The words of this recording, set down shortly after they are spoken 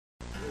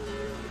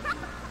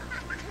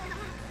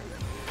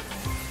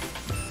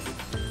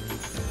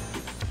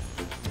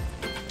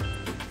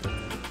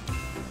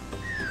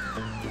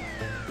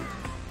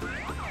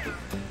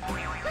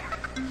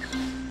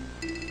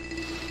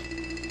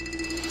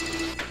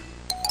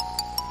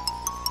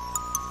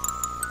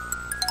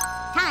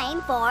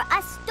time for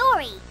a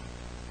story.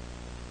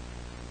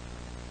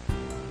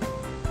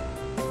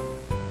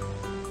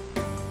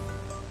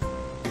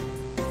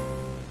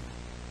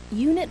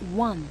 Unit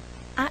 1,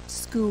 at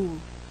school.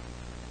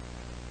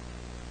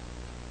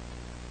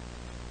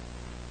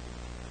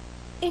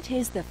 It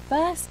is the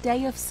first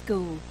day of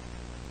school.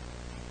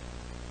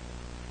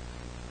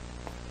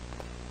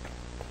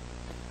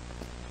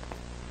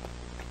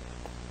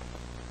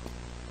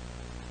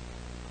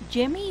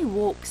 Jimmy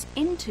walks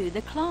into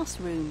the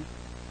classroom.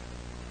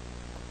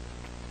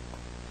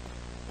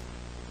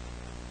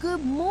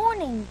 Good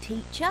morning,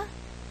 teacher.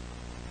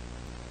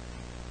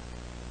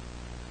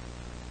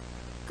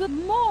 Good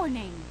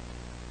morning.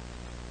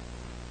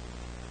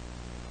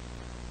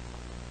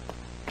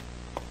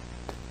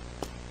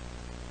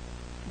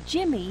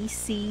 Jimmy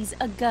sees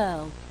a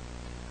girl.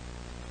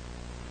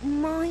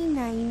 My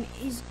name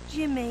is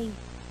Jimmy.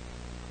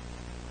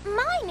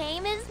 My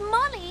name is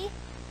Molly.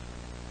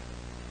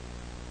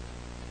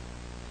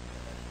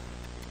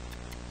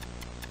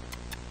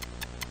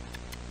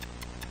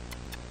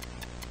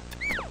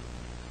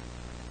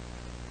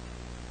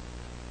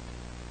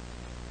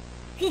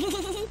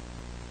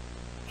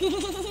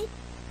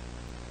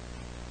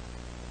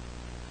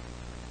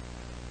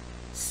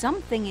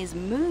 Something is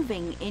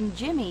moving in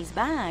Jimmy's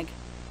bag.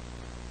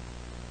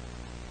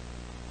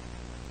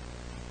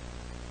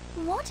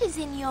 What is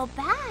in your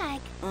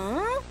bag?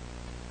 Huh?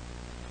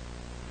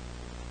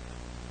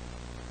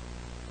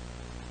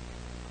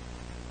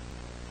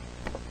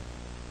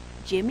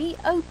 Jimmy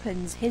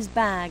opens his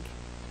bag.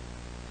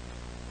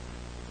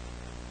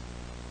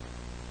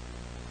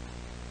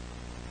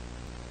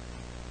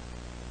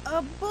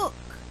 A book.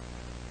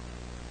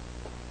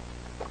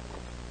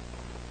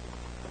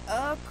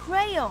 A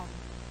crayon.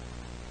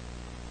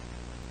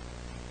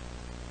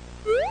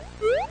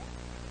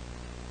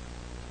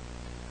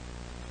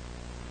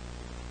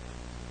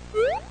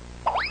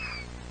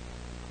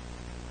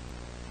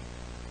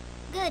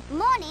 Good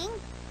morning.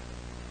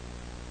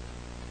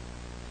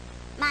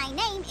 My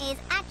name is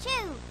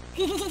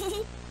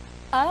Achu.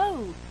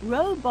 Oh,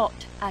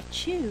 Robot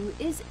Achu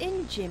is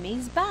in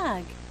Jimmy's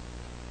bag.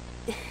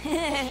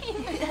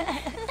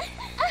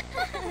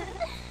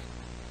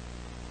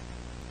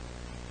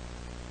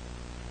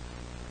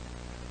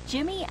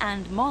 Jimmy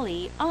and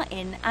Molly are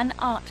in an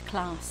art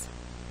class.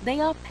 They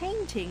are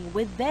painting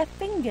with their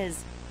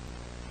fingers.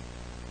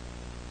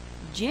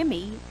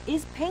 Jimmy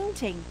is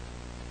painting.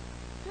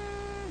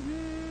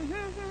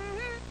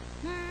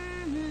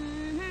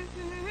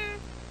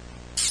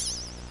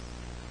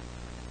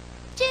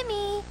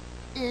 Jimmy,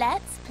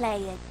 let's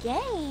play a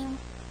game.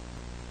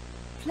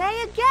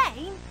 Play a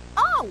game?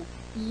 Oh,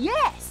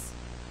 yes!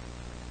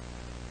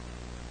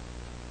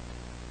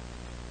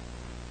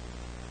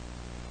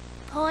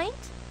 Point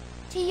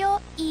to your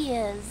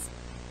ears.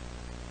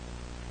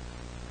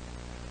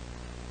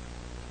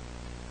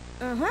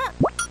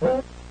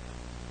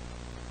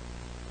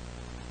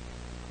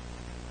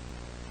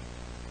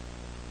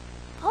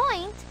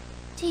 Point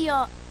to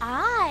your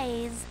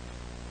eyes.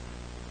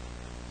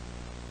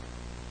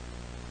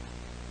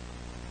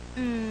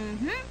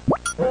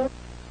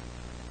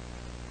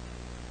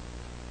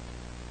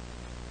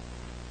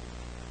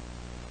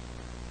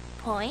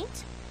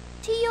 Point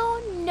to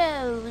your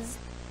nose.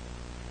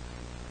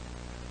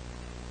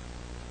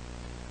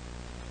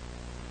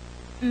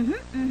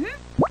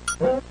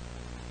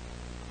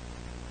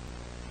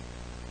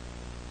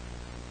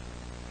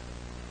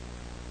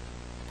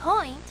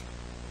 Point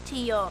to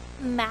your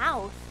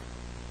mouth.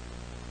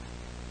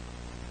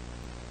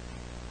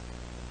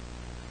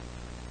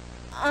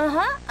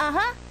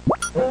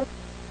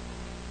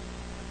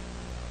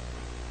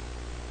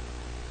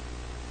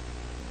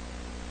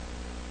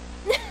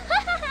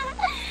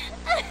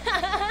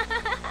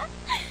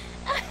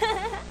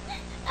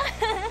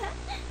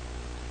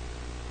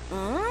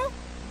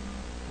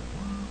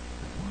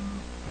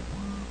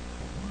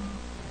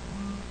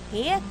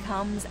 Here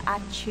comes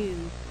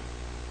Achu.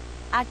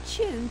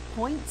 Achu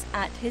points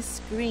at his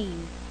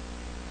screen.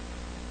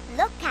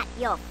 Look at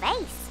your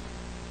face.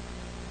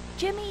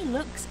 Jimmy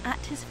looks at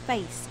his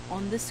face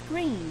on the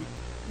screen.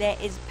 There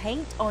is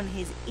paint on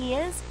his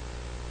ears,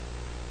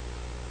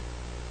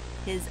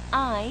 his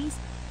eyes,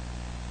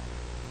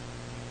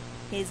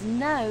 his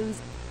nose,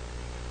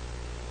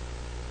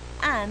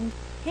 and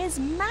his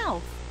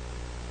mouth.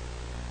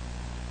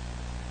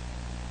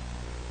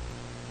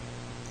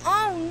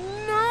 Oh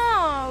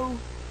no!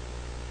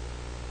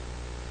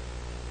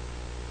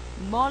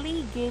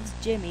 Molly gives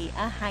Jimmy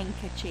a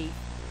handkerchief.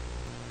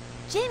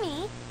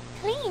 Jimmy,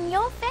 clean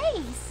your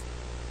face.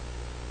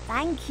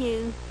 Thank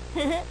you.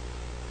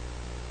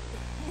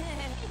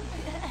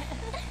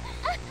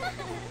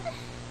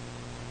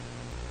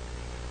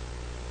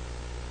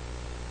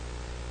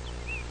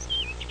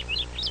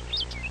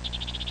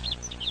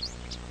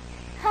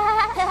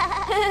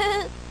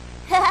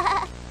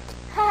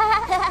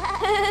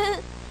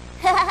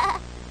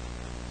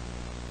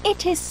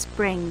 It is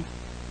spring.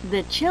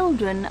 The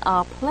children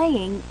are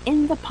playing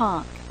in the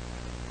park.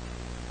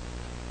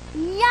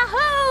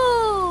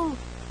 Yahoo!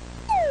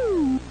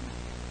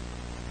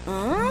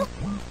 Huh?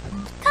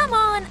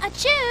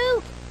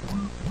 Achoo!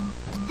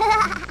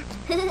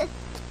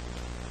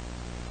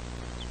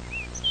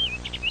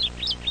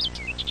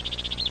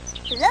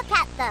 Look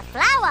at the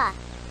flower.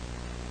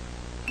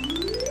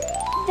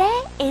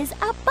 There is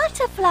a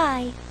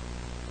butterfly.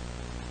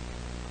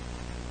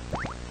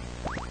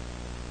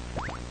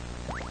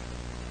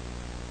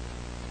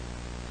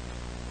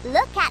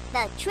 Look at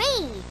the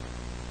tree.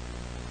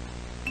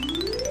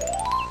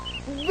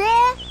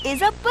 There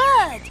is a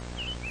bird.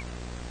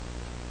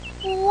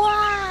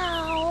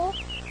 Wow!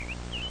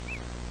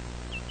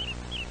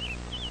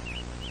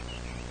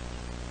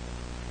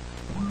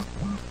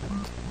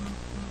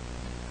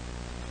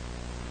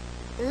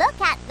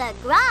 Look at the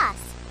grass.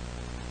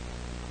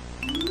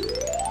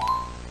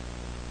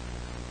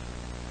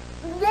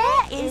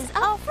 There is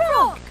a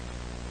frog.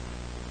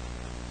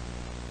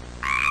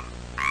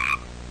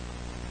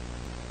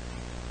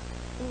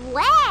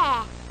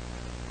 Where?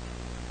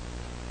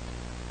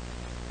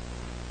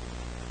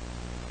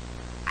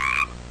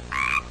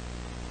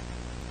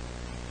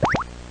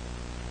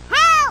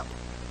 Help!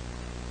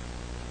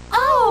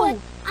 Oh,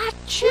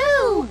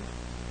 achoo!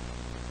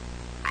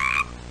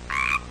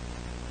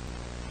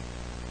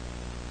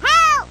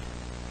 Help!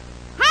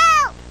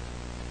 Help!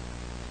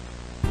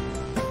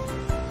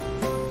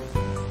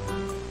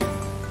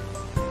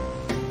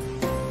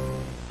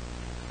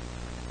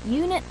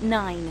 Unit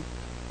 9.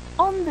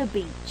 On the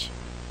beach.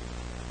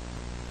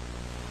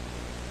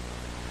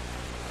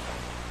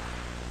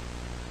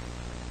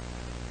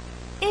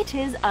 It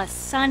is a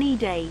sunny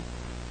day.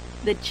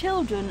 The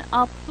children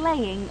are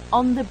playing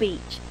on the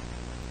beach.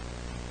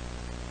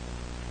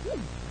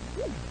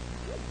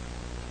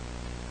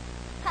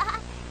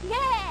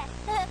 Yeah!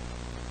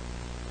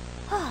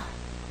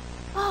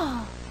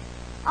 Oh,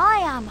 I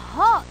am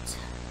hot.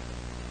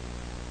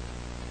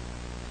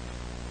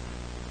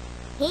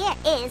 Here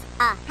is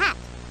a hat.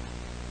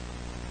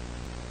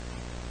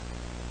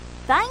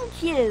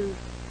 Thank you.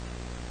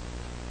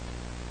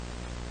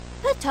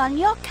 Put on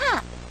your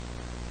cap.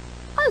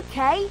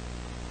 Okay.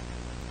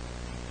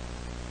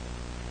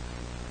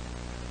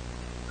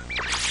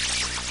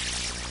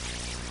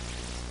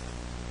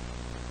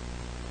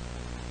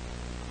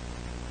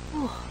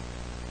 Oh,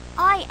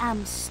 I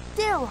am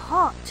still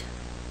hot.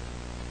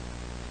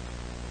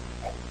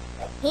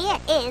 Here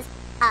is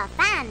a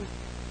fan.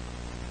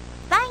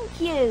 Thank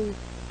you.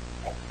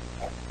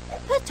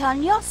 Put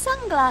on your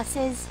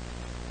sunglasses.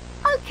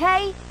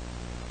 Okay.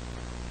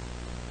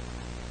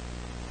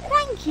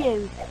 Thank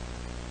you.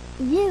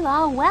 You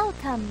are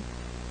welcome.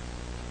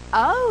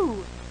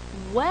 Oh,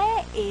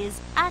 where is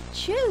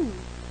Achoo?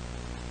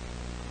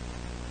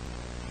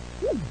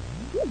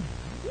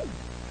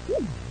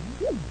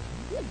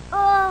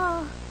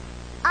 Oh,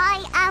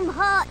 I am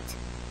hot.